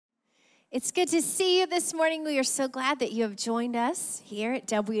It's good to see you this morning. We are so glad that you have joined us here at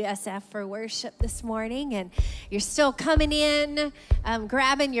WSF for Worship this morning. And you're still coming in,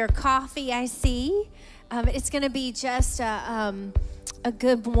 grabbing your coffee, I see. It's going to be just a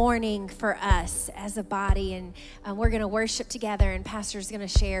good morning for us as a body. And we're going to worship together. And Pastor's going to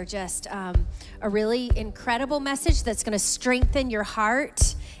share just a really incredible message that's going to strengthen your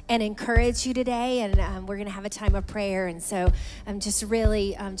heart and encourage you today, and we're going to have a time of prayer. And so I'm just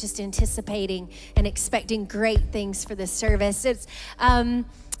really just anticipating and expecting great things for this service. It's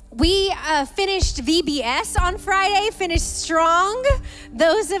we finished VBS on Friday, finished strong.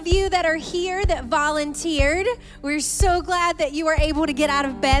 Those of you that are here that volunteered, we're so glad that you were able to get out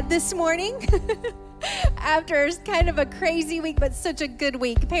of bed this morning. After kind of a crazy week, but such a good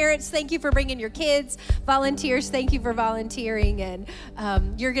week. Parents, thank you for bringing your kids. Volunteers, thank you for volunteering. And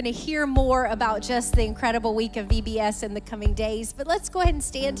you're going to hear more about just the incredible week of VBS in the coming days. But let's go ahead and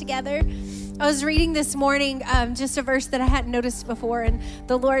stand together. I was reading this morning just a verse that I hadn't noticed before, and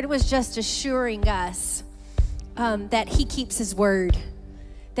the Lord was just assuring us that He keeps His word,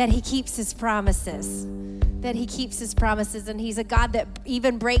 that He keeps His promises. That He keeps His promises, and He's a God that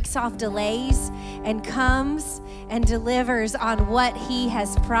even breaks off delays and comes and delivers on what He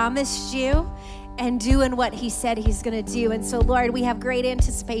has promised you and doing what He said He's going to do. And so, Lord, we have great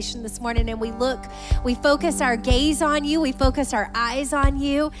anticipation this morning, and we focus our gaze on You, we focus our eyes on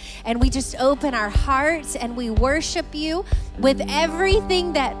You, and we just open our hearts and we worship You with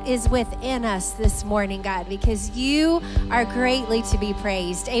everything that is within us this morning, God, because You are greatly to be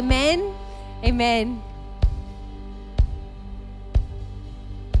praised. Amen. Amen.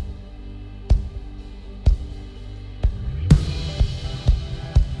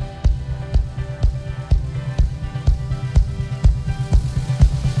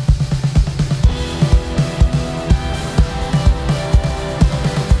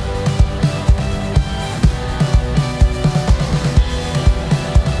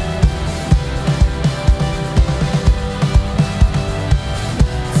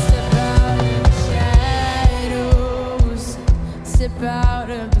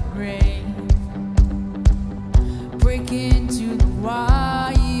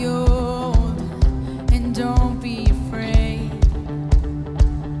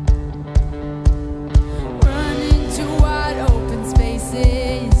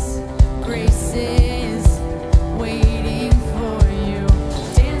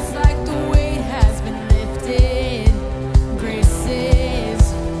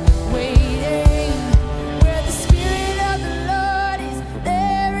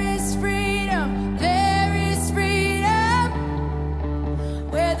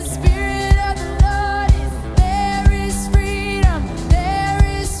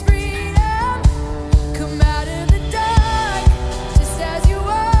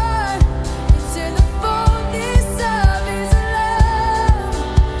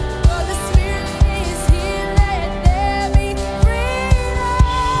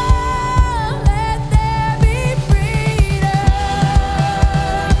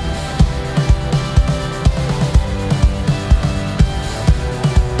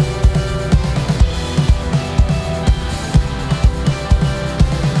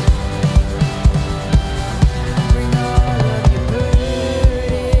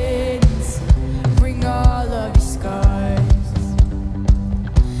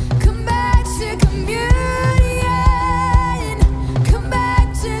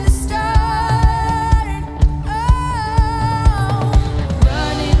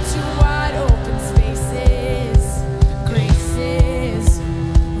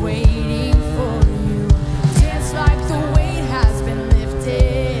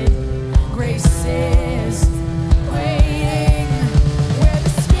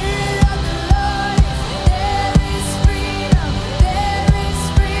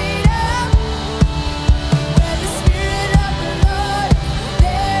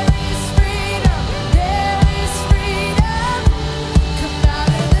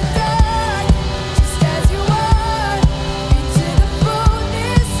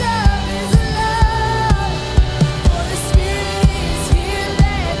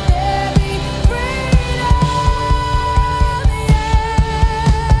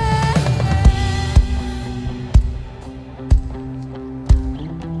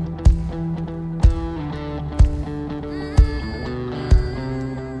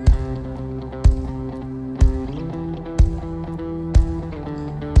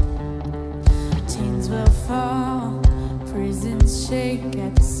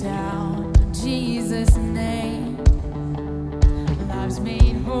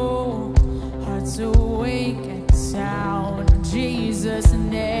 Awake at the sound of Jesus'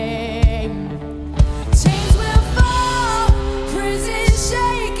 name.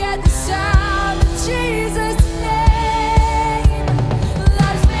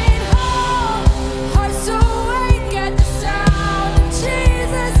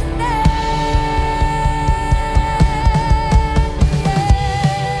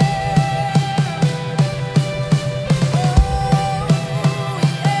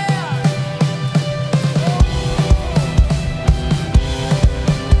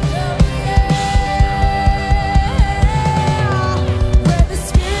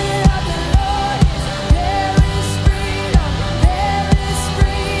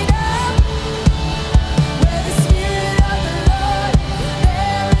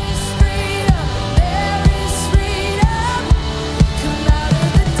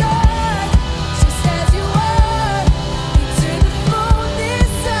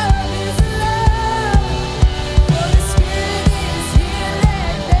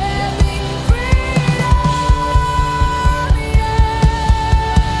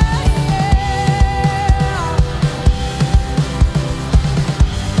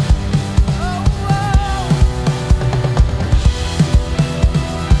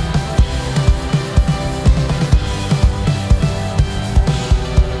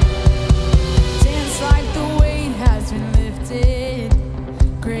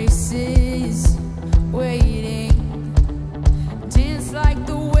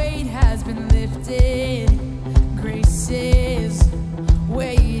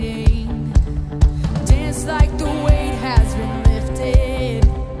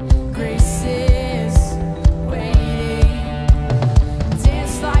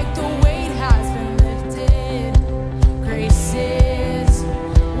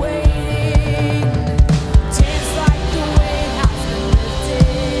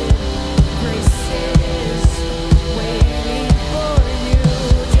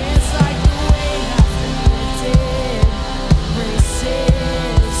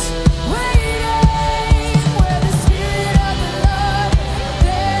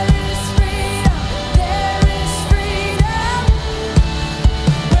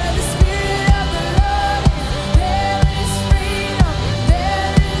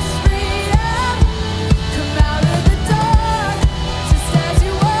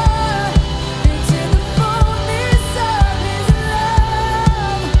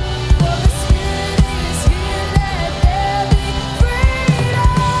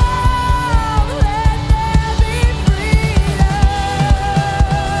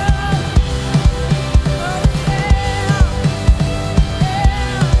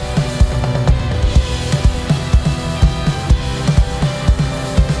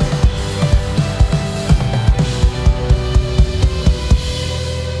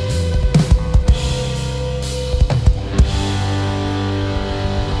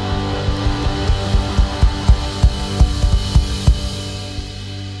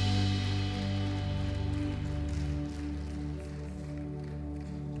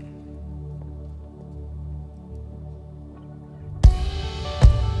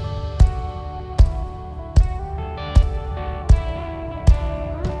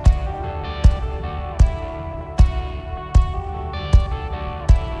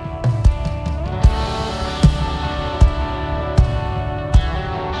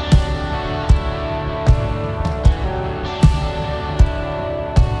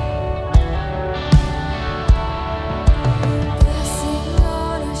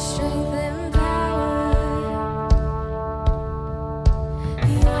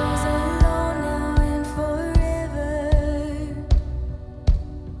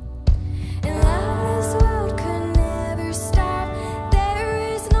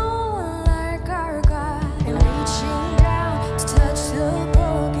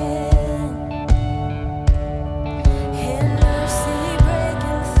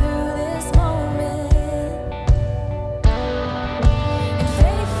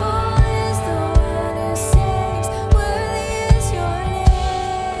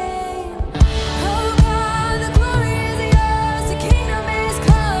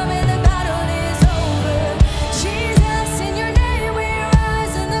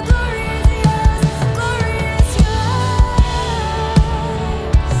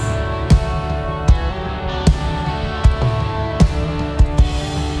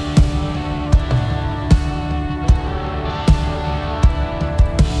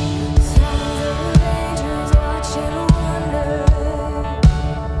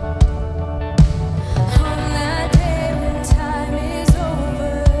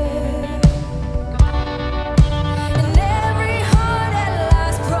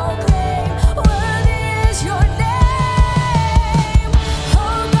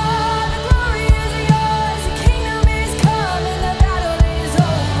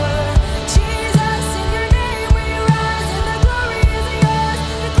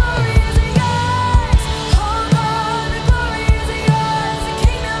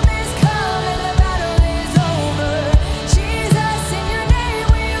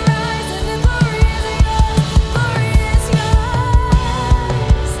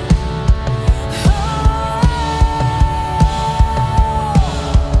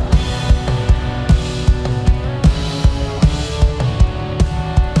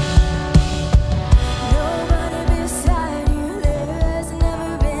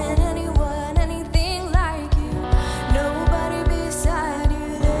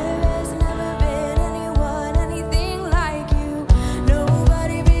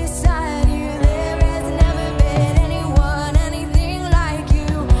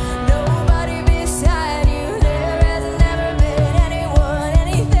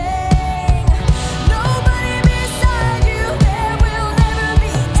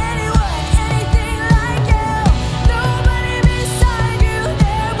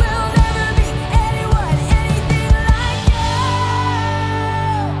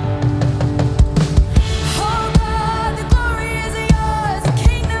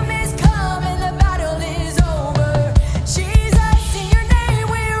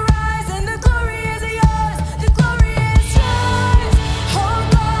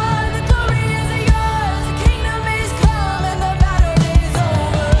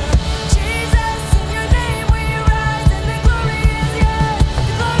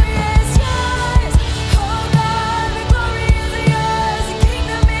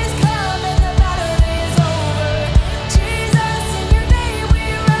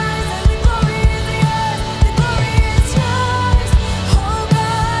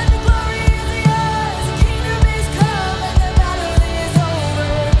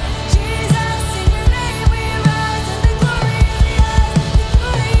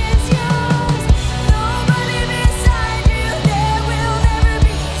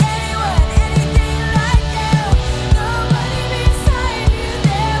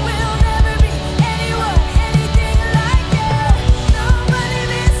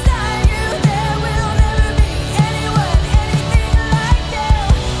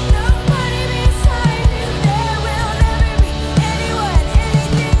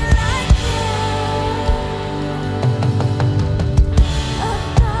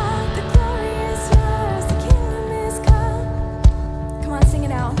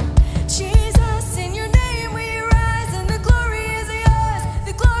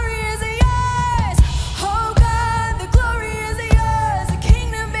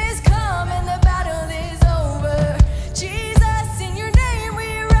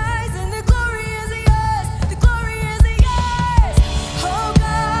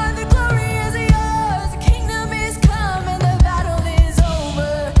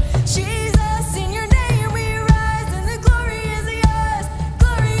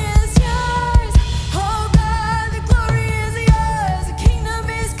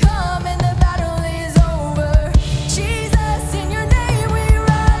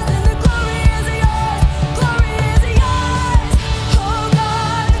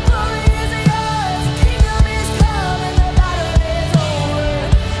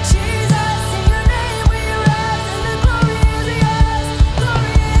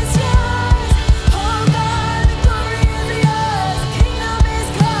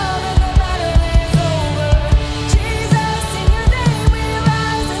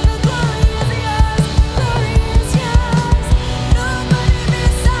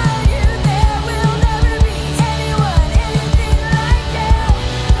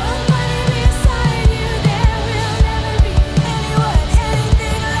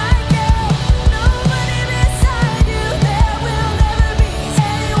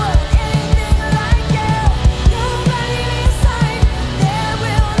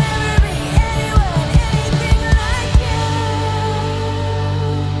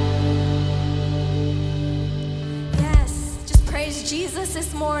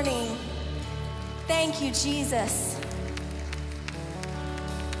 morning. Thank you, Jesus.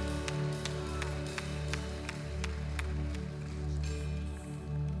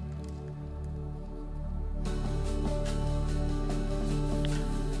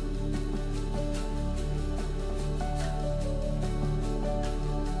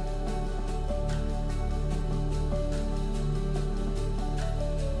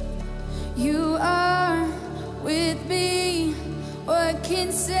 You are with me. What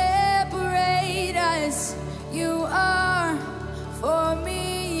can separate us? You are for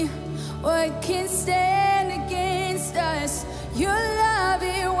me. What can stand against us? Your love,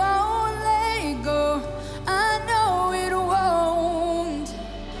 it won't let go. I know it won't.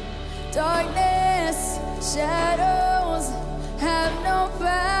 Darkness, shadows have no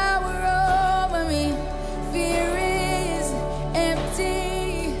power over me. Fear is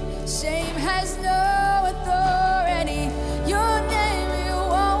empty. Shame has no authority. Your name, it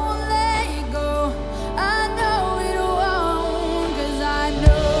won't let go. I know it won't, 'cause I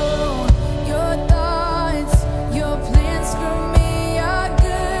know your thoughts, your plans for me are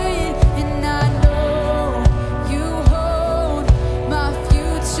good. And I know you hold my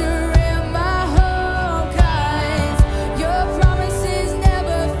future and my hope, 'cause your promises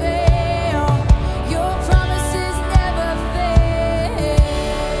never fail. Your promises never fail.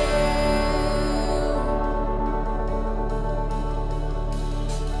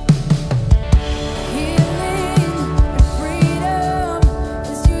 Healing and freedom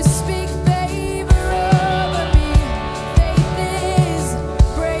as you speak favor over me. Faith is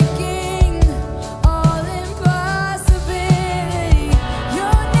breaking all impossibility.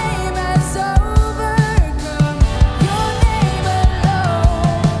 Your name has overcome. Your name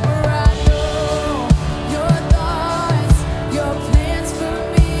alone. For I know your thoughts, your plans for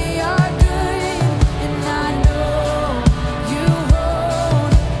me are good. And I know you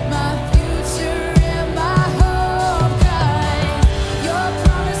hold my future and my hope, 'cause your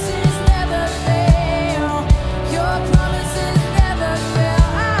promises never fail. Your promises never fail.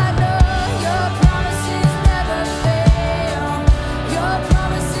 I know your promises never fail. Your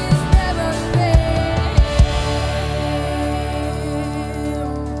promises never fail.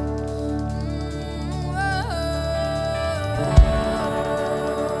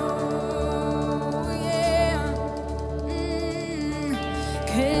 Yeah.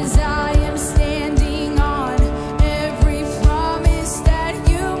 'Cause I am standing on every promise that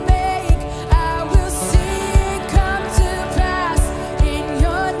you make. I will see it come to pass in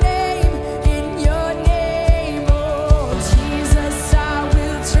your name, oh Jesus. I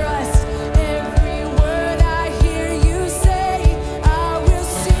will trust every word I hear you say. I will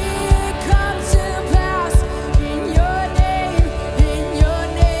see it come to pass in your name,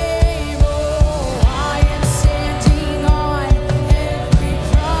 oh I am standing on every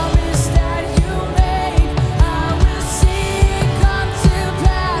promise that you make. I will see it come to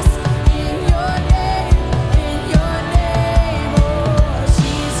pass in your name, oh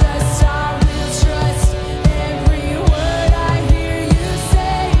Jesus. I will trust every word I hear you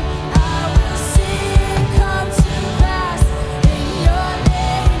say. I will see it come to pass in your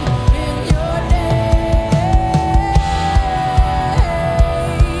name,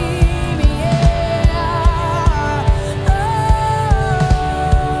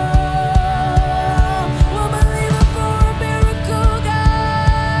 we're believing for a miracle,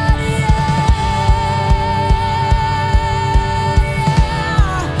 God, yeah.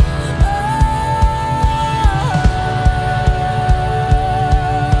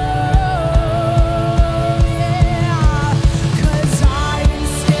 'Cause I am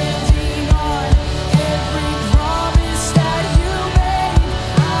standing on every promise that you make.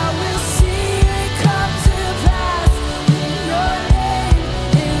 I will see it come to pass in your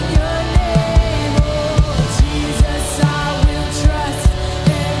name, oh Jesus. I will trust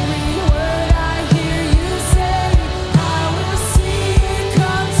every word I hear you say. I will see it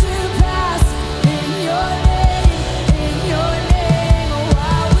come to pass in your name, oh I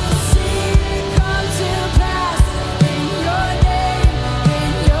will see it come to pass in your name,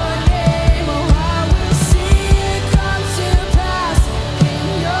 oh I will see it come to pass in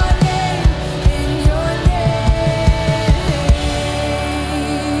your name,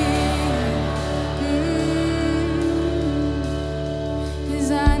 'Cause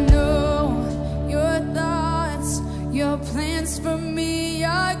I know your thoughts, your plans for me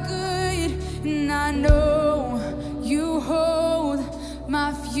are good. And I know you hold my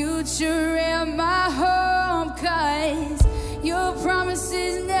future and my home, 'cause your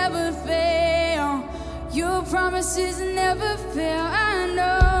promises never fail. Your promises never fail. I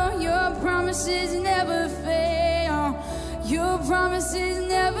know your promises never fail. Your promises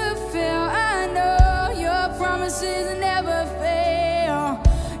never fail. I know your promises never fail.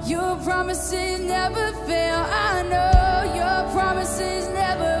 Your promises never fail. I know your promises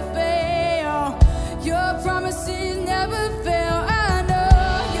never fail. Your promises never fail. I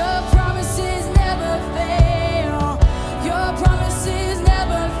know your promises never fail. Your promises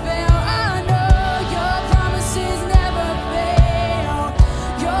never fail. I know your promises never fail.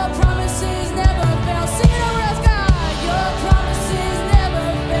 Your promises never fail. Sing it over us, God. Your promises never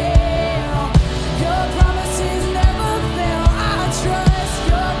fail. Your promises never fail. I trust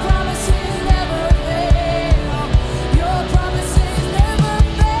your promises never fail. Your promises never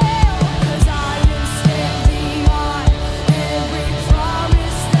fail. 'Cause I am standing on every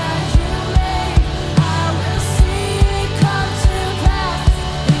promise that you made. I will see it come to pass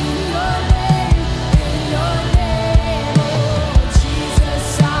in your name, oh Jesus.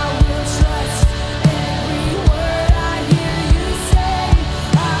 I will trust every word I hear you say.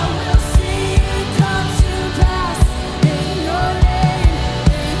 I will see it come to pass in your name,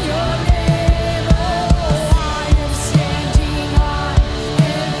 oh I am standing on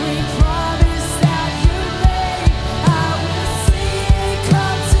every promise that you made. I will see it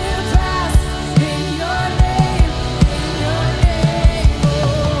come to pass in your name,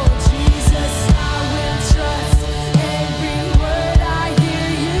 oh Jesus. I will trust every word I hear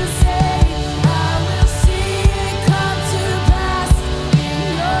you say. I will see it come to pass in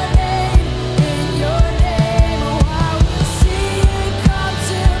your name, oh I will see it come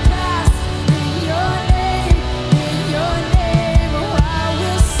to pass in your name, oh I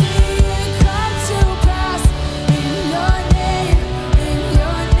will see it come to pass in your name,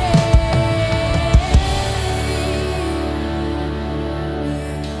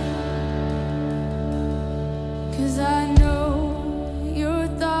 'Cause I know your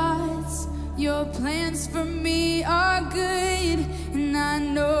thoughts, your plans for me are good, and I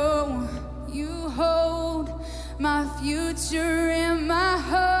know you hold my future and my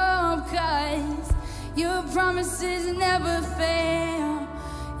hope. 'Cause your promises never fail.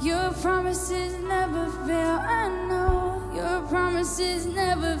 Your promises never fail. I know your promises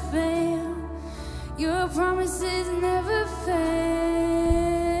never fail. Your promises never fail.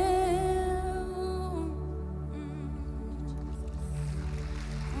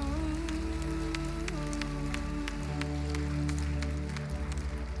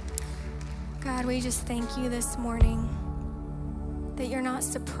 God, we just thank you this morning that you're not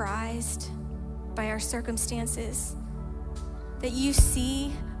surprised by our circumstances, that you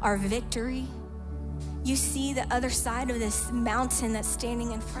see our victory. You see the other side of this mountain that's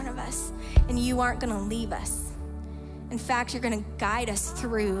standing in front of us, and you aren't going to leave us. In fact, you're going to guide us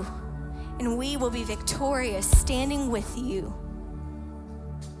through, and we will be victorious standing with you.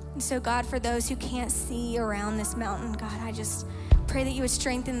 And so, God, for those who can't see around this mountain, God, I just pray that you would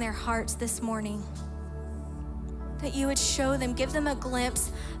strengthen their hearts this morning, that you would show them, give them a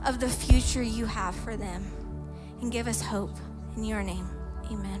glimpse of the future you have for them, and give us hope. In your name,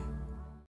 amen.